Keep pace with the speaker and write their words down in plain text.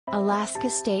Alaska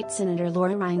State Senator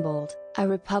Lora Reinbold, a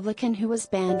Republican who was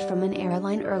banned from an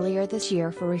airline earlier this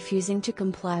year for refusing to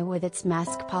comply with its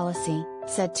mask policy,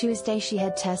 said Tuesday she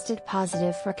had tested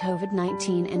positive for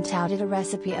COVID-19 and touted a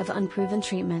recipe of unproven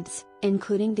treatments,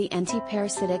 including the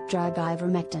anti-parasitic drug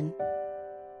ivermectin.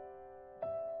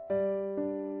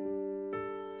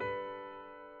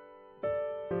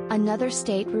 Another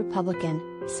state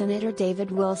Republican, Senator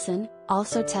David Wilson,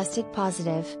 also tested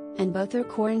positive, and both are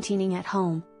quarantining at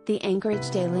home, the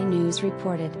Anchorage Daily News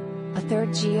reported. A third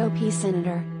GOP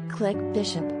senator, Click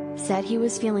Bishop, said he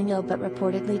was feeling ill but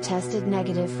reportedly tested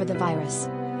negative for the virus.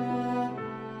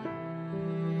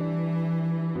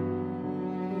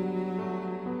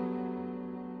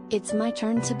 It's my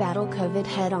turn to battle COVID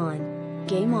head-on.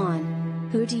 Game on.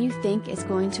 Who do you think is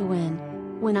going to win?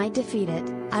 When I defeat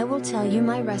it, I will tell you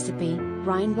my recipe,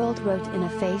 Reinbold wrote in a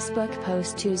Facebook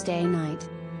post Tuesday night.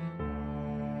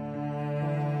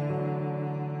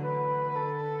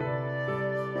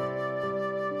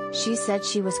 She said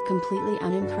she was completely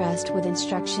unimpressed with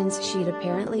instructions she'd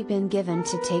apparently been given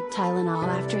to take Tylenol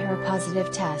after her positive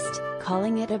test,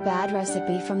 calling it a bad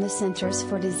recipe from the Centers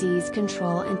for Disease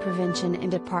Control and Prevention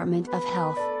and Department of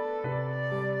Health.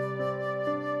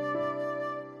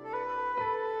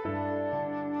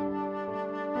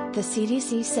 The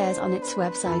CDC says on its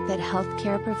website that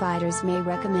healthcare providers may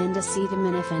recommend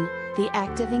acetaminophen, the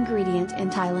active ingredient in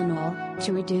Tylenol,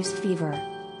 to reduce fever.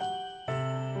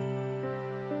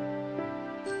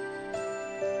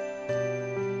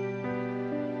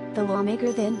 The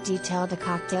lawmaker then detailed a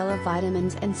cocktail of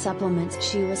vitamins and supplements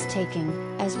she was taking,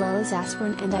 as well as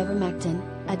aspirin and ivermectin,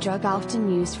 a drug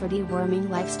often used for deworming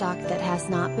livestock that has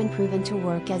not been proven to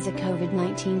work as a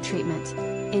COVID-19 treatment.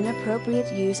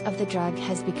 Inappropriate use of the drug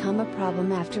has become a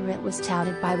problem after it was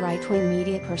touted by right-wing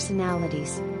media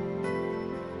personalities.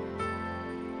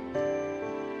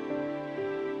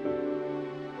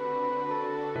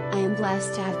 I am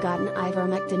blessed to have gotten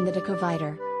ivermectin the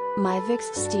Decoviter. My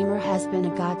Vicks steamer has been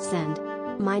a godsend.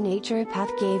 My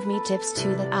naturopath gave me tips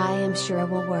too that I am sure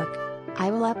will work. I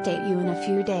will update you in a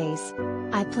few days.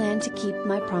 I plan to keep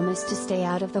my promise to stay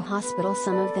out of the hospital.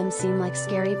 Some of them seem like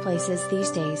scary places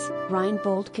these days,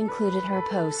 Reinbold concluded her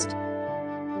post.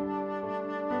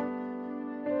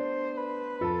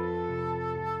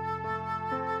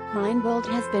 Reinbold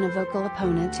has been a vocal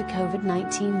opponent to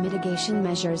COVID-19 mitigation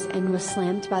measures and was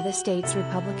slammed by the state's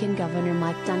Republican Governor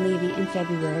Mike Dunleavy in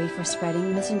February for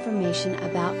spreading misinformation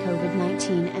about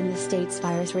COVID-19 and the state's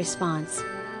virus response.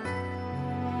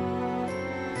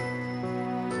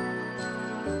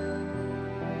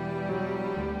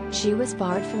 She was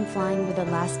barred from flying with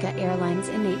Alaska Airlines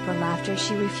in April after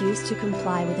she refused to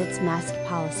comply with its mask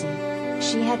policy.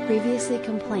 She had previously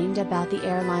complained about the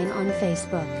airline on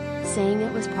Facebook, saying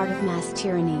it was part of mass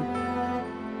tyranny.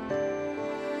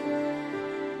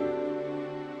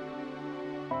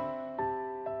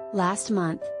 Last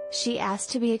month, she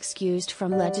asked to be excused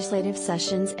from legislative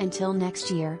sessions until next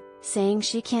year, saying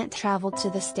she can't travel to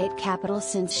the state capital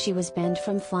since she was banned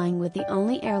from flying with the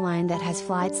only airline that has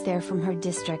flights there from her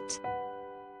district.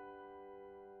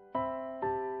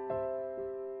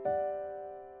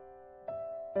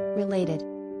 Related.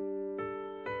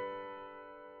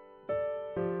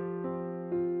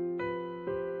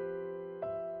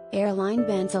 Airline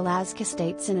bans Alaska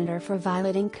State Senator for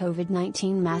violating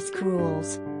COVID-19 mask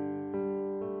rules.